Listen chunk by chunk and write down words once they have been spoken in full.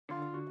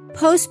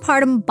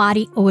postpartum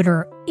body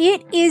odor.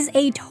 It is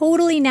a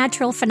totally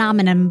natural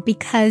phenomenon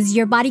because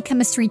your body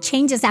chemistry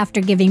changes after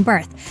giving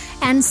birth.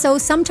 And so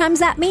sometimes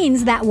that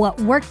means that what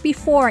worked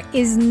before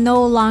is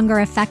no longer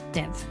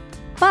effective.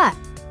 But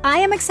I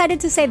am excited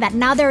to say that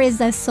now there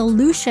is a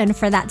solution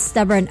for that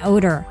stubborn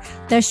odor.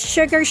 The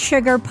Sugar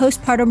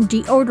postpartum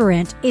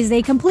deodorant is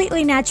a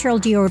completely natural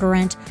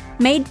deodorant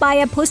made by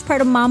a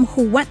postpartum mom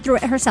who went through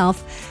it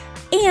herself.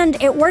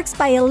 And it works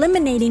by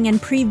eliminating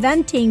and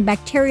preventing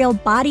bacterial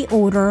body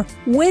odor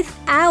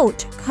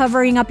without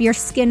covering up your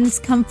skin's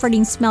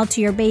comforting smell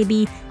to your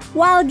baby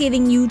while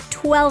giving you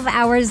 12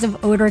 hours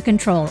of odor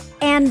control.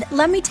 And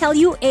let me tell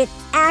you, it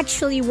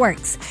actually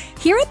works.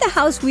 Here at the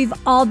house, we've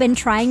all been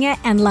trying it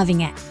and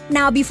loving it.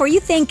 Now, before you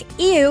think,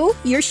 ew,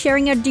 you're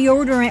sharing a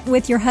deodorant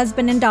with your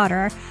husband and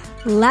daughter,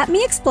 let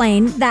me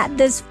explain that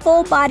this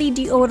full body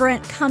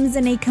deodorant comes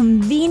in a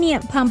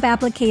convenient pump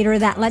applicator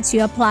that lets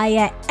you apply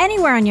it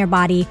anywhere on your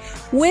body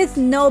with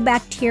no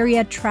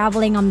bacteria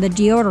traveling on the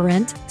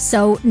deodorant,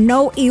 so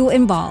no ew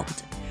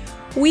involved.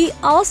 We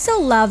also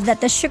love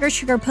that the Sugar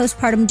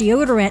postpartum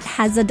deodorant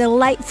has a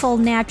delightful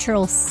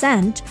natural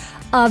scent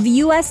of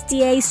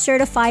USDA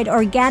certified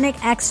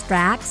organic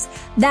extracts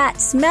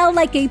that smell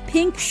like a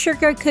pink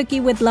sugar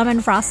cookie with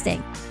lemon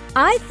frosting.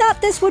 I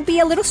thought this would be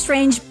a little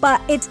strange, but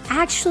it's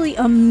actually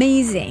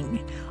amazing.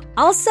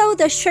 Also,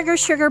 the Sugar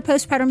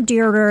postpartum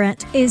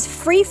deodorant is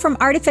free from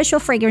artificial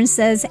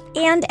fragrances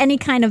and any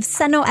kind of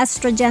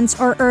xenoestrogens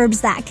or herbs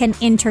that can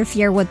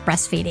interfere with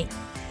breastfeeding.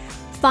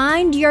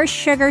 Find your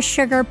Sugar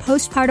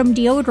postpartum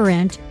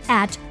deodorant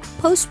at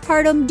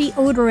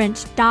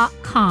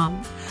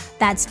postpartumdeodorant.com.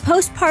 That's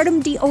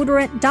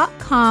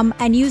postpartumdeodorant.com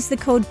and use the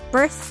code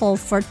BIRTHFUL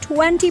for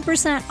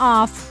 20%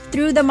 off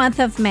through the month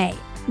of May.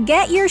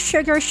 Get your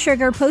Sugar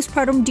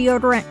postpartum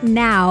deodorant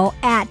now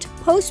at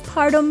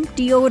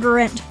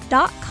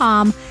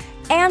postpartumdeodorant.com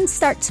and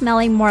start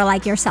smelling more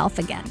like yourself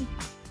again.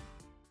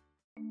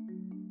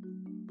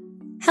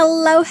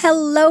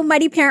 Hello,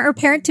 mighty parent or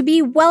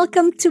parent-to-be.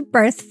 Welcome to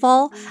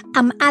Birthful.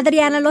 I'm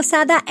Adriana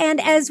Lozada, and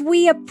as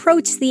we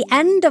approach the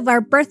end of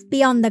our Birth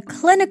Beyond the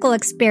Clinical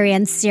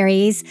Experience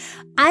series,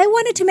 I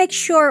wanted to make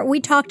sure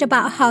we talked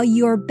about how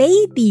your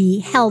baby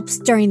helps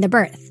during the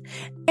birth.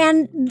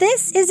 And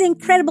this is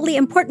incredibly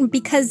important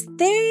because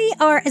they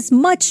are as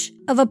much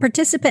of a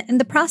participant in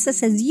the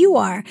process as you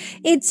are.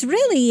 It's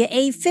really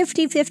a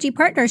 50-50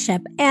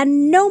 partnership.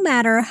 And no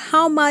matter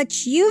how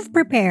much you've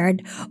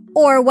prepared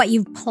or what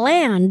you've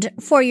planned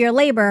for your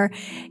labor,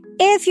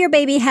 if your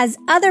baby has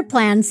other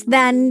plans,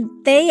 then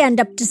they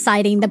end up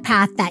deciding the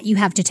path that you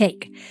have to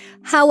take.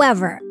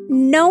 However,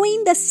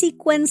 knowing the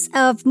sequence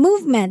of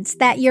movements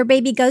that your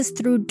baby goes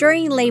through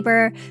during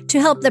labor to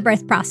help the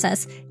birth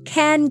process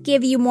can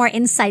give you more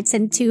insights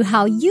into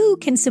how you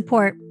can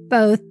support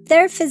both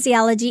their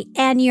physiology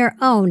and your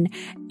own.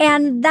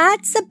 And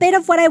that's a bit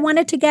of what I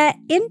wanted to get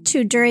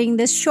into during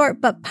this short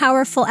but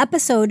powerful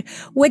episode,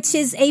 which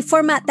is a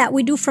format that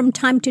we do from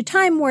time to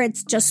time where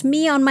it's just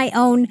me on my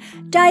own,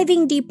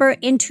 diving deeper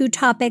into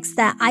topics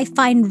that I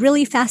find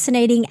really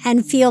fascinating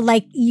and feel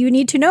like you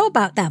need to know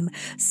about them.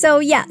 So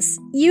yes,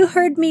 you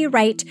heard me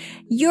right.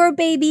 Your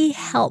baby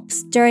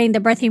helps during the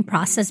birthing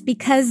process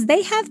because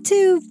they have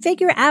to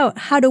figure out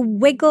how to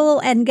wiggle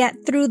and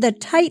get through the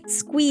tight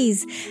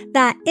squeeze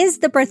that is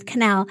the birth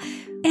canal.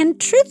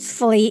 And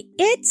truthfully,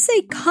 it's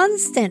a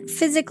constant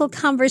physical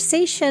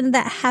conversation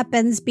that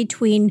happens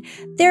between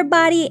their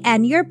body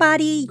and your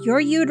body, your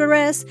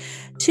uterus,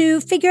 to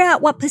figure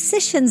out what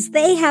positions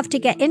they have to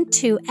get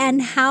into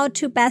and how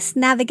to best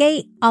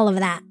navigate all of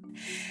that.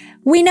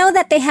 We know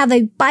that they have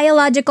a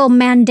biological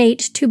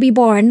mandate to be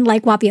born,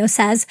 like Wapio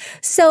says,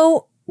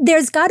 so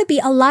there's got to be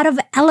a lot of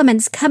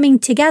elements coming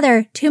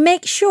together to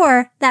make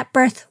sure that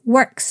birth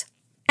works.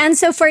 And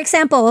so, for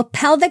example,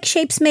 pelvic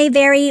shapes may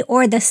vary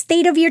or the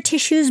state of your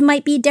tissues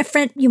might be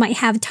different. You might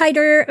have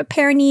tighter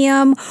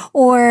perineum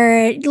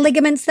or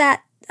ligaments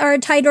that are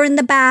tighter in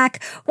the back,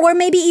 or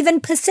maybe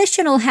even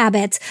positional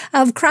habits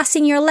of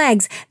crossing your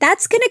legs.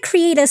 That's going to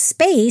create a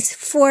space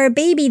for a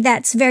baby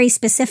that's very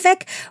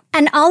specific.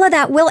 And all of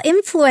that will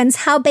influence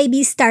how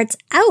baby starts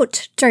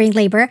out during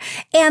labor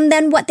and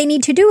then what they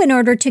need to do in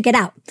order to get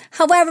out.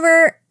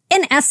 However,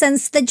 in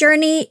essence, the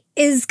journey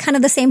is kind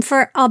of the same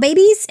for all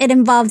babies. It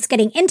involves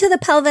getting into the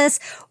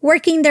pelvis,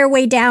 working their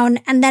way down,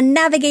 and then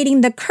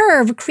navigating the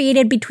curve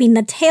created between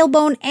the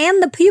tailbone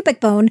and the pubic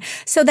bone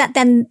so that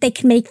then they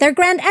can make their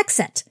grand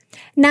exit.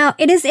 Now,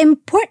 it is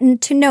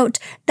important to note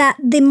that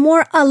the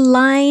more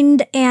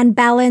aligned and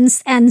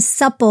balanced and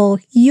supple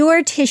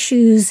your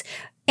tissues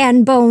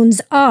and bones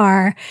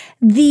are,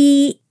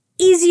 the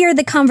easier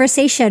the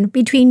conversation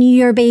between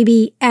your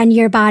baby and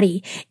your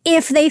body.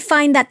 If they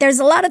find that there's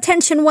a lot of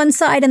tension one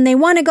side and they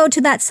want to go to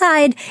that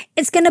side,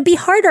 it's going to be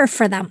harder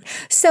for them.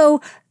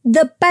 So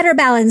the better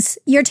balance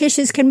your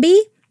tissues can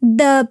be,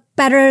 the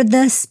better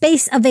the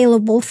space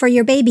available for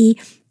your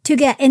baby to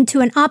get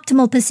into an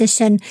optimal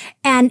position.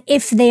 And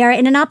if they are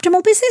in an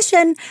optimal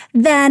position,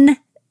 then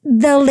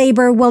the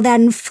labor will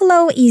then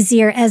flow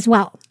easier as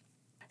well.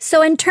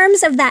 So in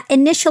terms of that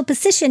initial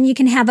position, you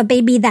can have a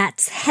baby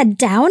that's head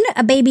down,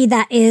 a baby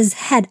that is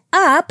head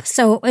up,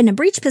 so in a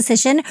breech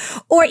position,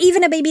 or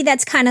even a baby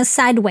that's kind of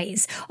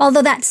sideways,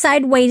 although that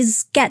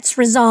sideways gets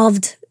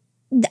resolved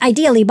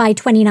ideally by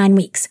 29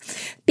 weeks.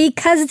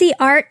 Because the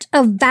art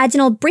of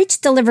vaginal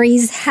breech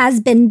deliveries has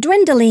been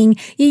dwindling,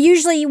 you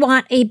usually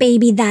want a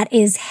baby that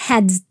is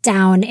heads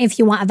down if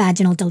you want a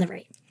vaginal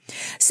delivery.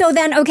 So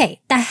then,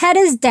 okay, the head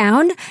is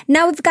down.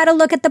 Now we've got to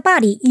look at the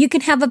body. You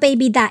can have a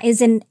baby that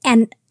is in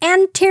an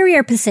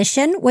anterior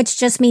position, which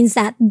just means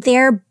that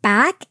their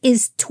back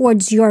is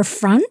towards your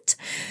front.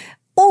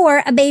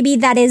 Or a baby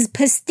that is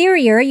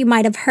posterior. You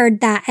might have heard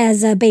that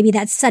as a baby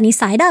that's sunny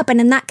side up. And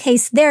in that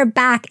case, their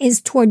back is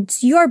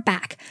towards your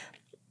back.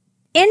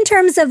 In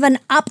terms of an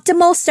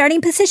optimal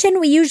starting position,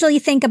 we usually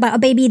think about a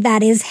baby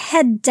that is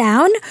head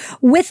down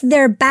with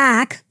their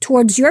back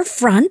towards your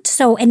front,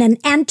 so in an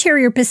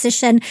anterior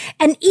position,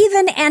 and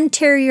even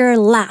anterior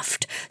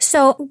left.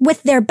 So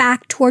with their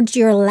back towards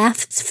your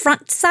left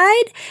front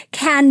side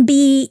can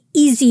be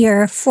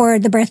easier for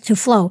the birth to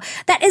flow.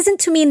 That isn't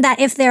to mean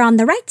that if they're on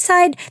the right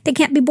side, they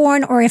can't be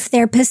born, or if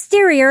they're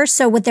posterior,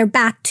 so with their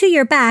back to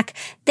your back,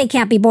 they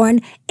can't be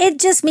born. It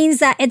just means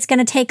that it's going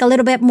to take a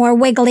little bit more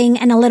wiggling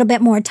and a little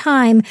bit more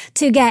time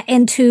to get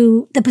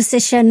into the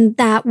position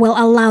that will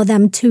allow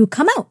them to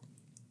come out.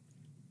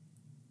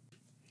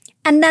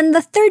 And then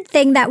the third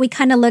thing that we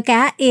kind of look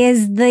at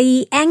is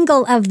the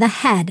angle of the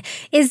head.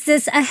 Is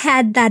this a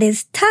head that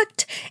is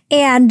tucked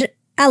and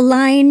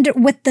aligned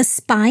with the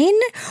spine,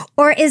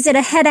 or is it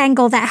a head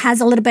angle that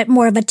has a little bit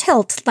more of a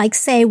tilt, like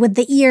say with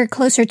the ear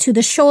closer to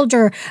the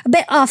shoulder, a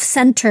bit off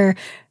center?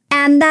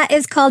 And that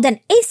is called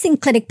an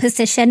asynclitic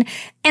position.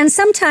 And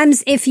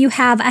sometimes if you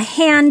have a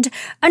hand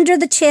under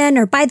the chin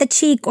or by the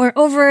cheek or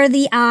over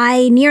the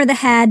eye near the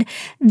head,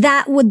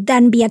 that would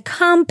then be a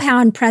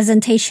compound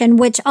presentation,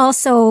 which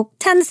also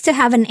tends to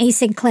have an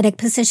asynclitic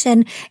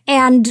position.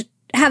 And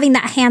having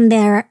that hand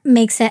there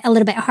makes it a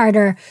little bit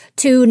harder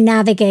to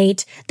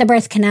navigate the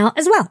birth canal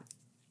as well.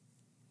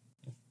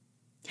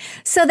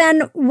 So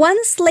then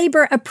once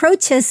labor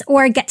approaches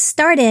or gets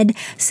started,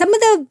 some of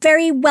the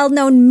very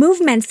well-known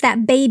movements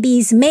that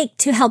babies make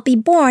to help be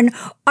born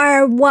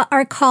are what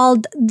are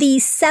called the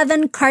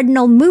 7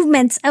 cardinal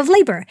movements of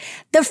labor.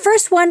 The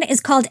first one is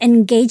called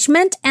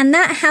engagement, and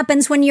that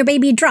happens when your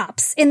baby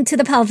drops into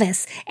the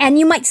pelvis. And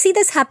you might see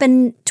this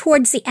happen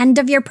towards the end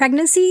of your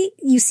pregnancy.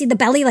 You see the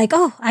belly like,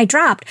 oh, I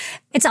dropped.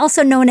 It's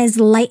also known as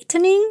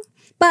lightening,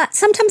 but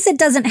sometimes it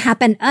doesn't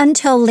happen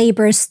until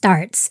labor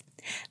starts.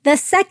 The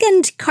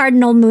second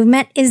cardinal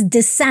movement is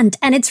descent,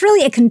 and it's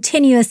really a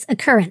continuous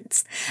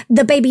occurrence.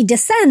 The baby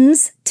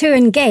descends to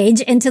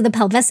engage into the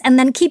pelvis and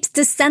then keeps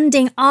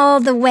descending all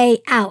the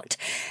way out.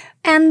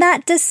 And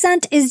that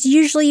descent is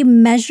usually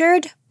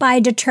measured by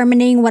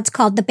determining what's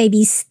called the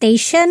baby's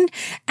station,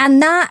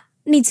 and that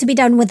needs to be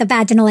done with a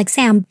vaginal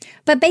exam.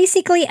 But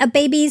basically, a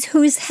baby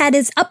whose head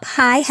is up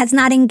high, has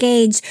not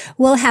engaged,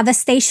 will have a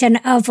station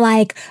of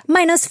like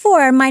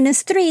 -4,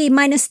 -3,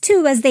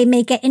 -2 as they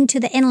make it into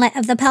the inlet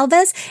of the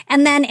pelvis.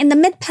 And then in the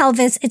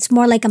mid-pelvis, it's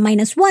more like a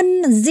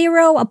 -1,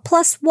 0, a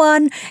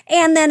 +1.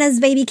 And then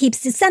as baby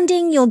keeps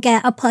descending, you'll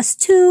get a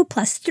 +2,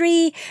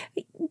 +3.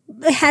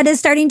 Head is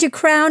starting to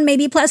crown,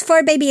 maybe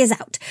 +4, baby is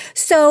out.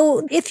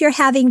 So if you're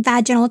having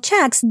vaginal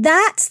checks,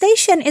 that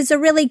station is a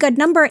really good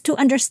number to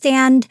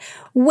understand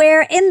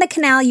where in the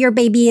canal your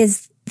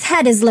baby's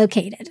head is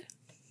located.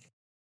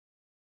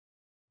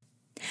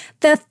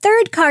 The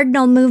third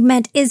cardinal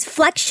movement is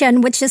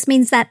flexion, which just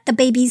means that the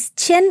baby's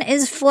chin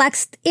is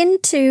flexed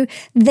into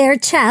their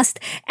chest.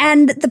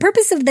 And the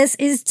purpose of this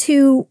is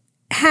to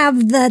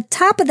have the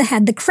top of the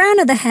head, the crown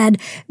of the head,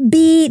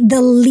 be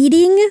the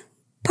leading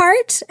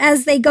part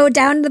as they go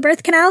down the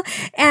birth canal,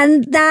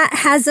 and that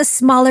has a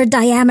smaller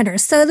diameter.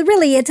 So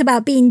really it's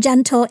about being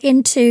gentle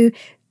into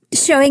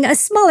showing a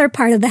smaller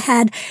part of the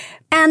head.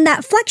 And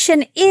that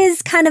flexion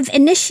is kind of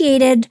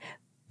initiated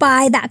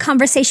by that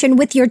conversation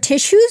with your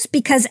tissues,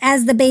 because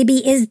as the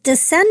baby is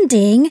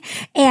descending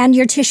and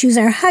your tissues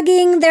are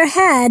hugging their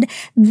head,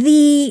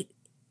 the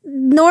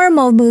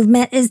normal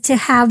movement is to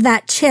have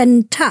that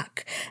chin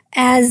tuck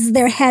as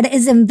their head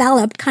is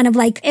enveloped, kind of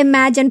like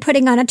imagine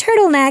putting on a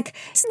turtleneck.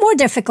 It's more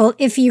difficult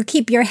if you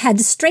keep your head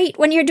straight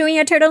when you're doing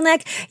a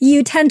turtleneck.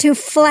 You tend to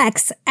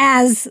flex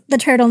as the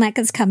turtleneck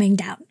is coming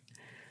down.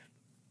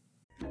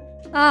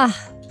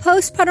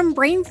 Postpartum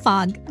brain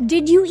fog.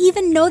 Did you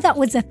even know that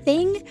was a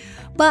thing?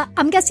 But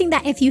I'm guessing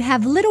that if you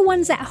have little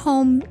ones at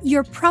home,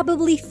 you're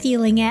probably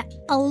feeling it,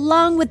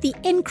 along with the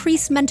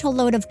increased mental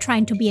load of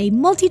trying to be a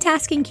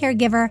multitasking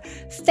caregiver,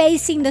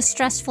 facing the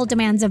stressful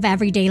demands of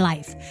everyday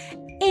life.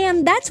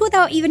 And that's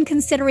without even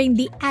considering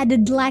the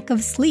added lack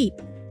of sleep.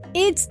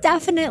 It's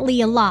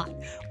definitely a lot,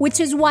 which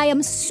is why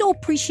I'm so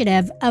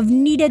appreciative of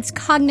Needed's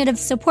cognitive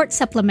support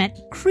supplement,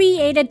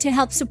 created to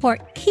help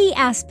support key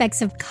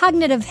aspects of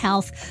cognitive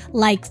health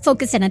like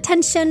focus and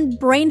attention,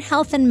 brain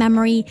health and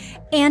memory,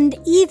 and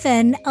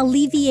even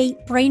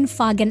alleviate brain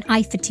fog and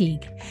eye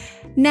fatigue.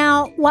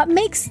 Now, what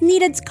makes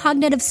Needed's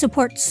cognitive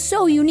support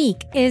so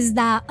unique is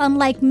that,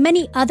 unlike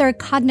many other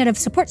cognitive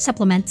support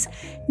supplements,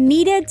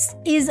 Needed's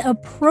is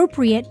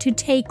appropriate to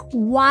take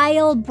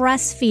while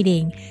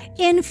breastfeeding.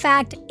 In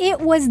fact,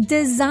 it was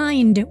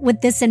designed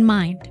with this in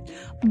mind.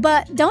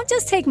 But don't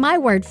just take my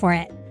word for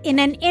it. In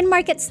an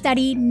in-market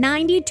study,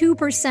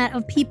 92%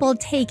 of people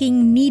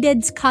taking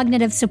Needed's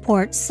cognitive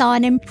support saw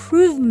an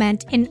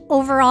improvement in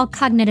overall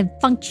cognitive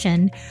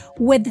function,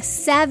 with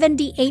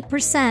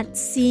 78%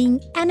 seeing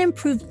an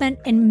improvement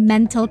in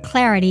mental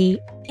clarity,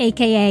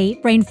 aka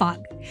brain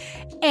fog.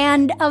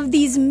 And of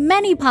these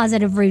many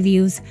positive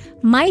reviews,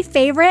 my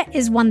favorite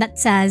is one that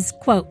says,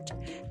 quote,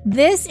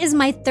 "This is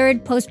my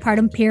third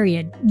postpartum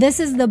period.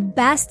 This is the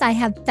best I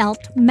have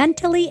felt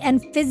mentally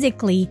and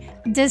physically,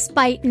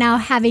 despite now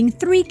having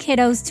 3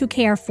 kiddos to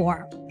care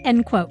for."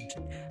 End quote.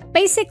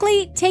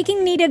 Basically,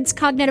 taking Needed's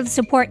cognitive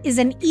support is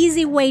an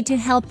easy way to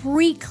help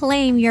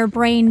reclaim your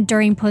brain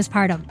during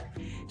postpartum.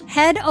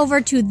 Head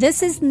over to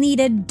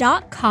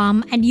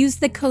thisisneeded.com and use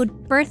the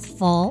code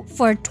BIRTHFUL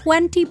for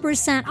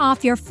 20%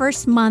 off your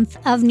first month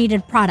of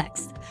Needed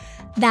products.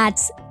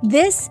 That's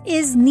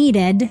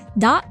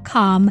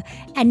thisisneeded.com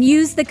and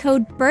use the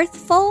code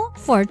BIRTHFUL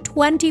for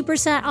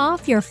 20%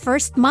 off your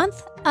first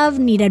month of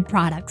Needed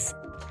products.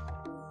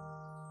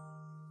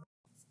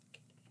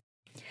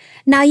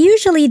 Now,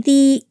 usually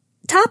the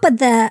top of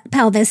the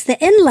pelvis, the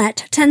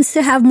inlet, tends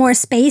to have more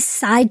space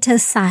side to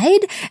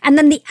side, and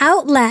then the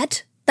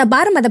outlet, the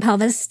bottom of the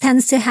pelvis,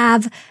 tends to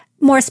have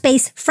more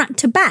space front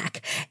to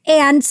back.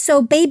 And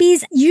so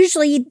babies,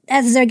 usually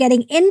as they're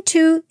engaging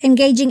into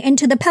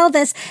the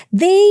pelvis,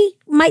 they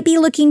might be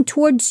looking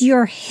towards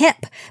your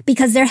hip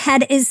because their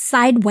head is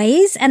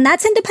sideways, and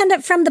that's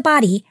independent from the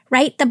body,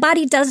 right? The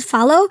body does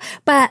follow,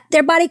 but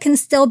their body can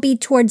still be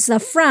towards the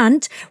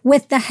front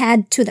with the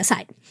head to the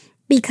side,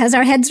 because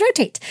our heads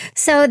rotate.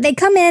 So they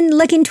come in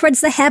looking towards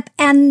the hip,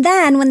 and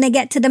then when they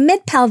get to the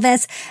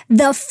mid-pelvis,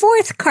 the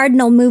fourth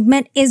cardinal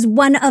movement is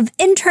one of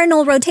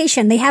internal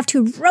rotation. They have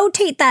to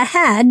rotate the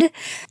head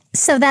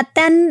so that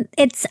then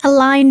it's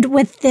aligned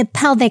with the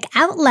pelvic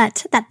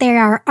outlet that they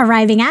are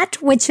arriving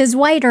at, which is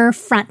wider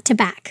front to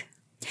back.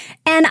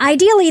 And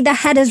ideally, the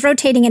head is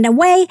rotating in a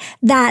way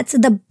that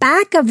the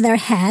back of their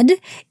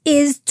head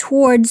is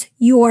towards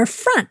your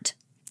front.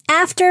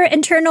 After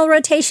internal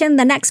rotation,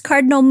 the next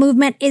cardinal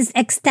movement is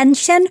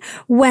extension,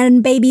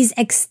 when babies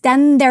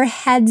extend their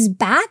heads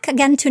back,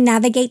 again, to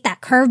navigate that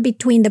curve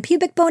between the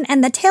pubic bone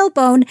and the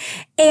tailbone.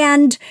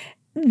 And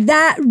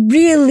that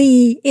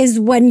really is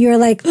when you're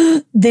like,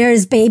 oh,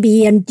 there's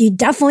baby, and you're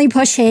definitely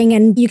pushing,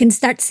 and you can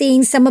start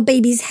seeing some of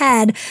baby's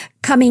head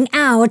coming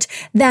out.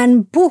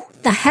 Then, poof,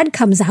 the head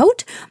comes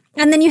out.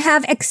 And then you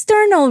have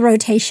external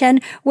rotation,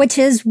 which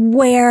is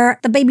where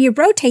the baby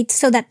rotates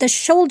so that the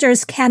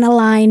shoulders can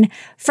align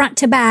front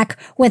to back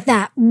with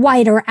that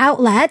wider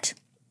outlet.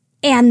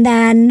 And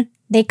then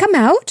they come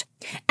out.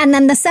 And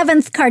then the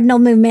seventh cardinal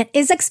movement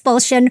is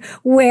expulsion,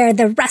 where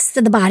the rest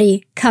of the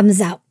body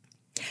comes out.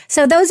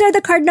 So those are the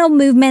cardinal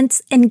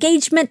movements: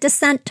 engagement,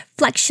 descent,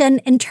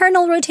 flexion,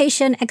 internal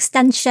rotation,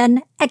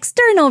 extension,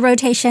 external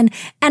rotation,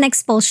 and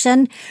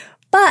expulsion.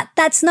 But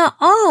that's not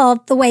all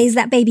the ways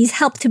that babies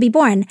help to be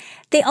born.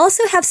 They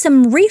also have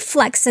some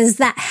reflexes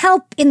that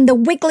help in the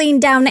wiggling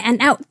down and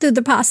out through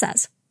the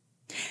process.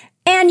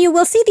 And you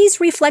will see these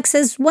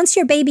reflexes once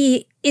your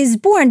baby is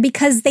born,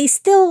 because they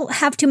still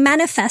have to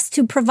manifest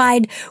to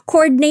provide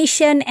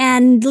coordination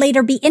and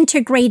later be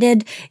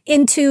integrated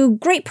into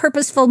great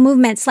purposeful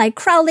movements like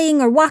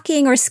crawling or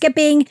walking or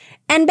skipping.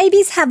 And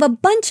babies have a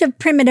bunch of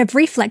primitive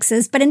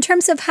reflexes, but in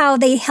terms of how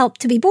they help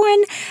to be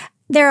born,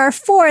 there are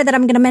 4 that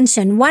I'm going to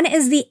mention. One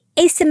is the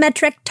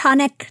asymmetric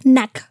tonic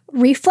neck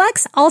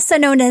reflex, also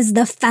known as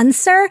the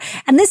fencer.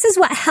 And this is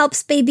what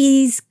helps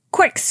babies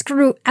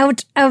corkscrew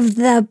out of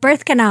the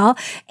birth canal.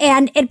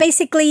 And it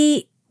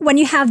basically, when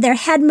you have their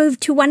head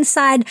moved to one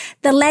side,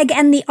 the leg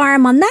and the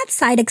arm on that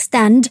side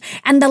extend,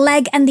 and the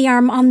leg and the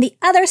arm on the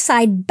other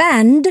side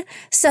bend,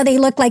 so they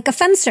look like a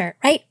fencer,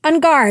 right? On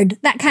guard,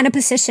 that kind of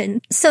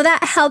position. So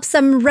that helps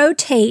them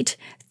rotate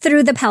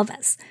through the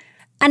pelvis.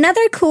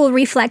 Another cool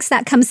reflex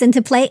that comes into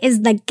play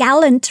is the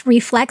Gallant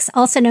reflex,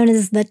 also known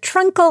as the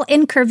truncal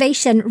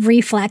incurvation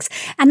reflex.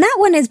 And that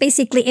one is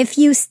basically if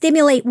you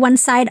stimulate one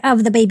side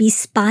of the baby's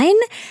spine,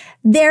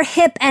 their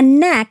hip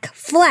and neck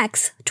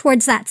flex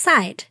towards that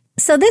side.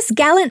 So this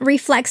Gallant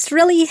reflex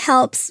really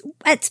helps,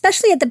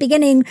 especially at the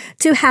beginning,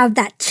 to have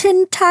that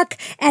chin tuck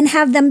and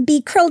have them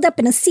be curled up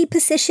in a C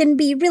position,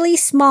 be really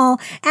small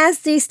as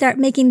they start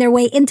making their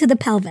way into the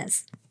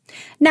pelvis.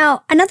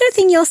 Now, another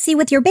thing you'll see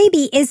with your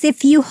baby is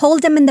if you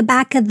hold them in the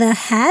back of the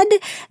head,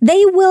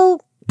 they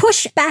will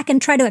push back and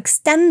try to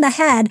extend the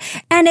head.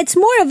 And it's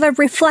more of a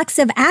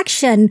reflexive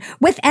action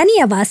with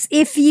any of us.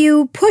 If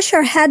you push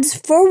our heads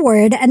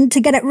forward and to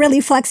get it really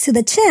flexed to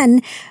the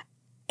chin,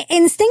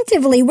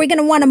 instinctively, we're going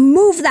to want to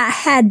move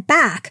that head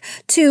back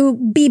to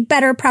be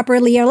better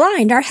properly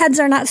aligned. Our heads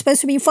are not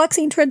supposed to be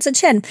flexing towards the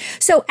chin.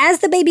 So as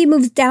the baby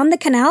moves down the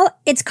canal,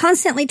 it's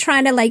constantly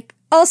trying to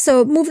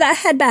also move that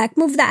head back,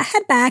 move that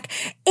head back.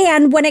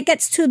 And when it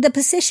gets to the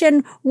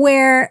position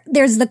where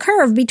there's the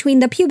curve between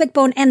the pubic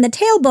bone and the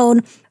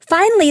tailbone,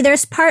 finally,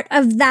 there's part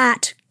of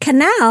that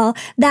canal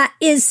that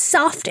is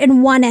soft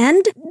in one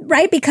end,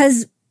 right?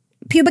 Because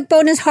pubic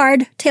bone is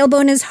hard,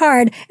 tailbone is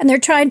hard, and they're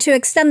trying to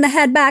extend the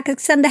head back,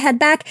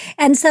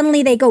 and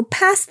suddenly they go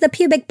past the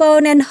pubic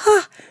bone and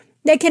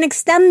they can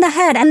extend the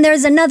head. And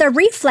there's another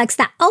reflex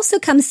that also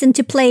comes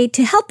into play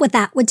to help with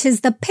that, which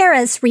is the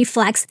Paris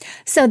reflex.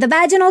 So the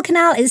vaginal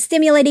canal is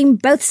stimulating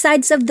both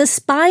sides of the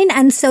spine,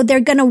 and so they're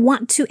going to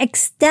want to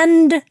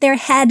extend their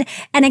head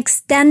and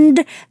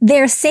extend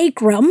their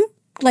sacrum,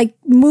 like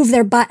move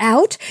their butt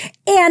out.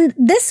 And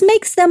this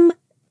makes them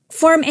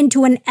form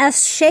into an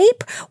S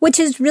shape, which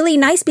is really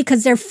nice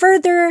because they're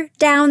further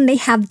down. They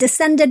have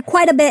descended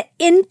quite a bit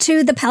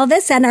into the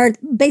pelvis and are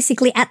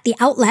basically at the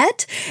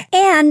outlet.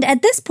 And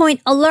at this point,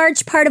 a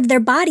large part of their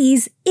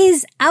bodies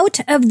is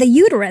out of the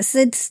uterus.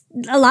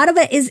 A lot of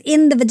it is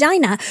in the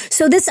vagina.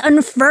 So this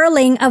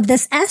unfurling of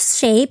this S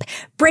shape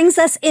brings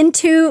us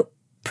into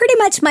pretty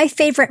much my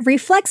favorite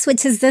reflex,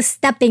 which is the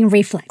stepping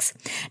reflex.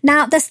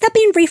 Now, the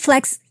stepping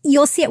reflex,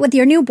 you'll see it with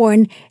your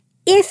newborn.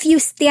 If you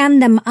stand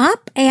them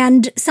up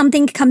and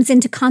something comes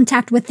into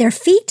contact with their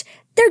feet,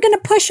 they're going to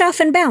push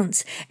off and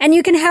bounce. And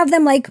you can have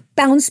them like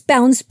bounce,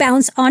 bounce,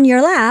 bounce on your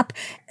lap.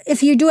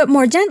 If you do it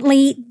more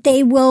gently,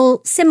 they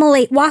will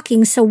simulate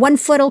walking. So one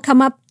foot will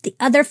come up, the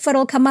other foot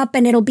will come up,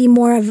 and it'll be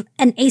more of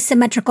an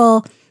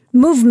asymmetrical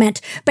movement.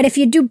 But if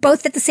you do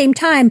both at the same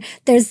time,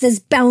 there's this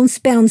bounce,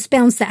 bounce,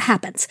 bounce that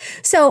happens.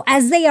 So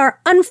as they are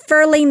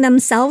unfurling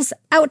themselves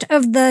out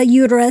of the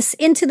uterus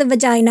into the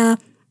vagina,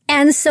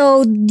 and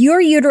so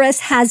your uterus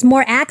has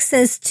more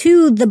access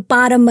to the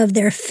bottom of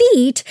their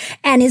feet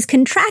and is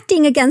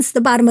contracting against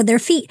the bottom of their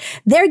feet,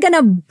 they're going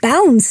to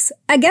bounce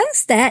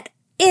against it,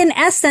 in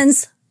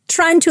essence,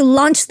 trying to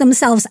launch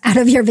themselves out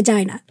of your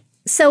vagina.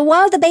 So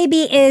while the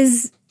baby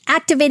is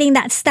activating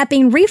that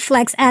stepping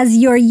reflex as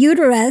your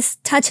uterus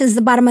touches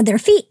the bottom of their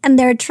feet and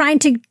they're trying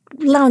to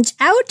launch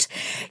out,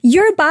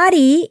 your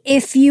body,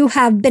 if you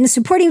have been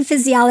supporting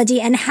physiology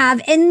and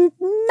have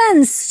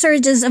immense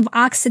surges of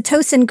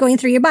oxytocin going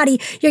through your body,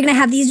 you're going to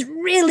have these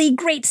really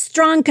great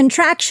strong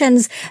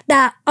contractions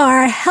that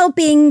are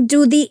helping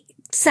do the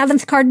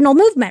seventh cardinal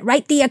movement,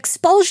 right? The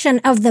expulsion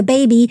of the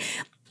baby.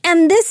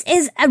 And this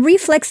is a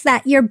reflex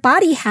that your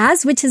body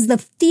has, which is the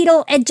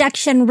fetal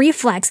ejection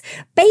reflex,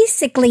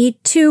 basically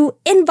to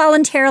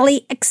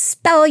involuntarily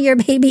expel your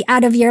baby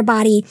out of your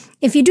body.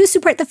 If you do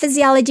support the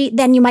physiology,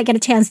 then you might get a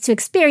chance to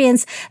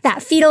experience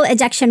that fetal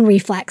ejection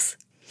reflex.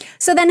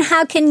 So then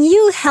how can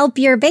you help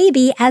your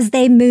baby as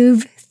they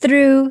move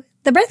through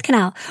the birth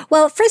canal?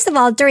 Well, first of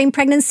all, during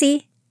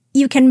pregnancy,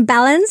 you can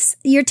balance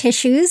your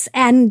tissues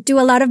and do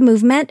a lot of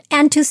movement.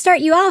 And to start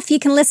you off, you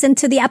can listen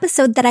to the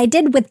episode that I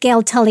did with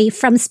Gail Tully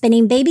from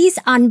Spinning Babies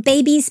on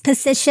baby's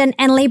position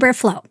and labor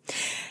flow.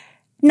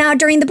 Now,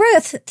 during the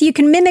birth, you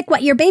can mimic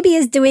what your baby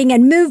is doing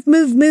and move,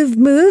 move, move,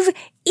 move.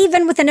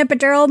 Even with an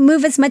epidural,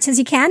 move as much as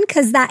you can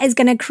because that is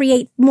going to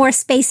create more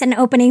space and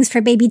openings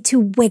for baby to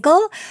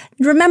wiggle.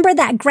 Remember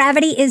that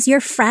gravity is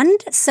your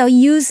friend, so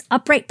use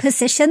upright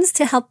positions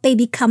to help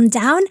baby come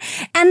down.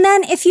 And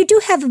then if you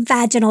do have a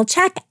vaginal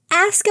check,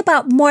 ask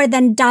about more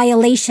than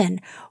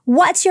dilation.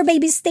 What's your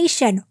baby's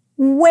station?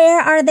 Where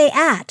are they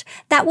at?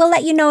 That will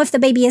let you know if the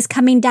baby is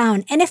coming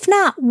down. And if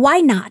not, why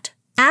not?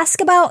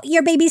 Ask about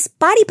your baby's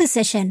body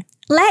position.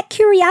 Let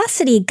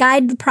curiosity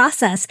guide the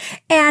process.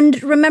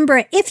 And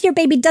remember, if your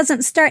baby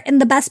doesn't start in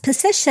the best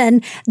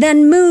position,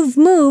 then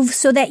move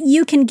so that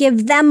you can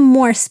give them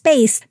more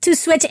space to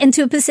switch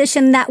into a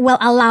position that will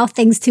allow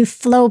things to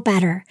flow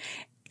better.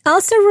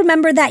 Also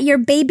remember that your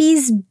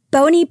baby's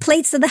bony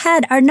plates of the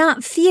head are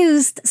not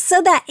fused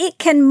so that it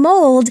can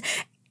mold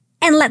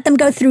and let them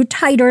go through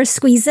tighter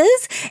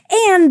squeezes,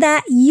 and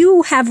that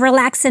you have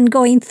relaxin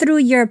going through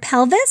your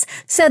pelvis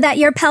so that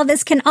your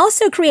pelvis can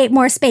also create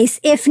more space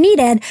if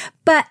needed.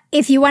 But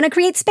if you want to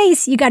create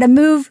space, you got to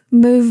move,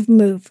 move,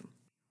 move.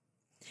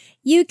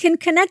 You can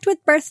connect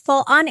with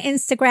Birthful on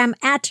Instagram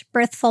at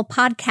Birthful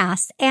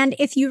Podcast. And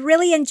if you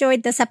really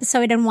enjoyed this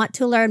episode and want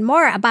to learn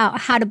more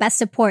about how to best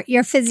support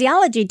your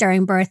physiology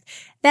during birth,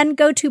 then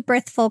go to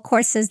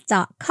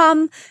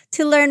birthfulcourses.com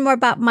to learn more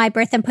about my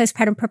birth and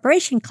postpartum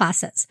preparation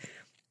classes.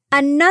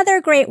 Another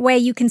great way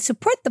you can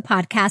support the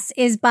podcast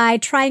is by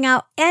trying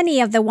out any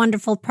of the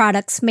wonderful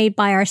products made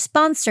by our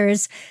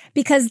sponsors,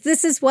 because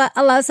this is what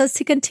allows us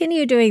to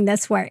continue doing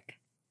this work.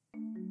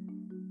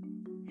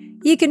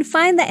 You can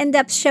find the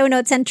in-depth show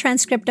notes and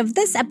transcript of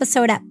this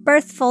episode at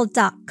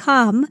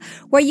birthful.com,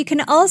 where you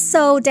can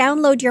also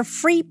download your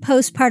free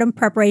postpartum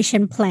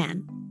preparation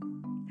plan.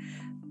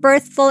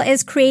 Birthful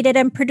is created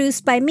and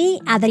produced by me,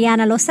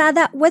 Adriana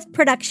Lozada, with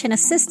production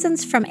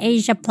assistance from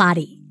Asia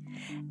Plati.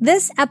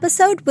 This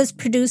episode was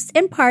produced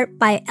in part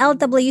by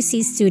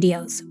LWC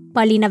Studios,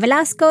 Paulina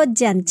Velasco,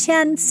 Jen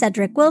Chen,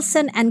 Cedric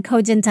Wilson, and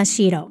Kojin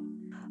Tashiro.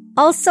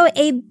 Also,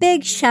 a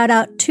big shout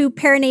out to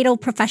perinatal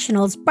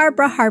professionals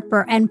Barbara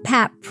Harper and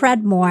Pat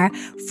Predmore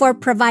for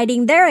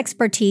providing their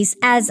expertise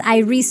as I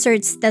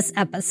researched this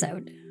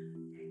episode.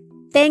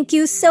 Thank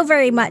you so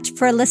very much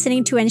for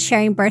listening to and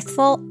sharing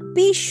Birthful.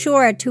 Be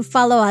sure to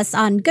follow us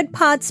on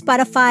GoodPod,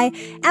 Spotify,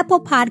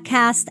 Apple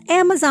Podcasts,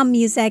 Amazon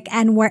Music,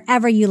 and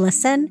wherever you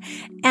listen.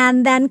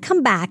 And then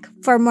come back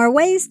for more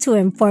ways to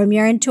inform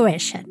your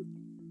intuition.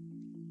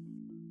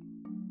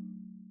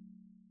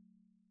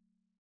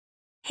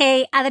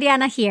 Hey,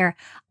 Adriana here.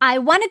 I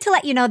wanted to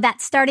let you know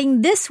that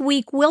starting this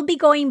week, we'll be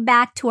going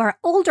back to our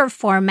older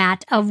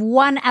format of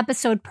one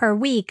episode per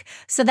week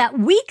so that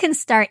we can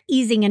start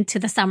easing into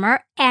the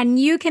summer and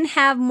you can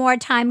have more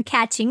time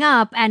catching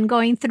up and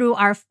going through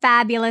our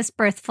fabulous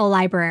Birthful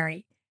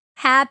library.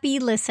 Happy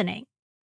listening.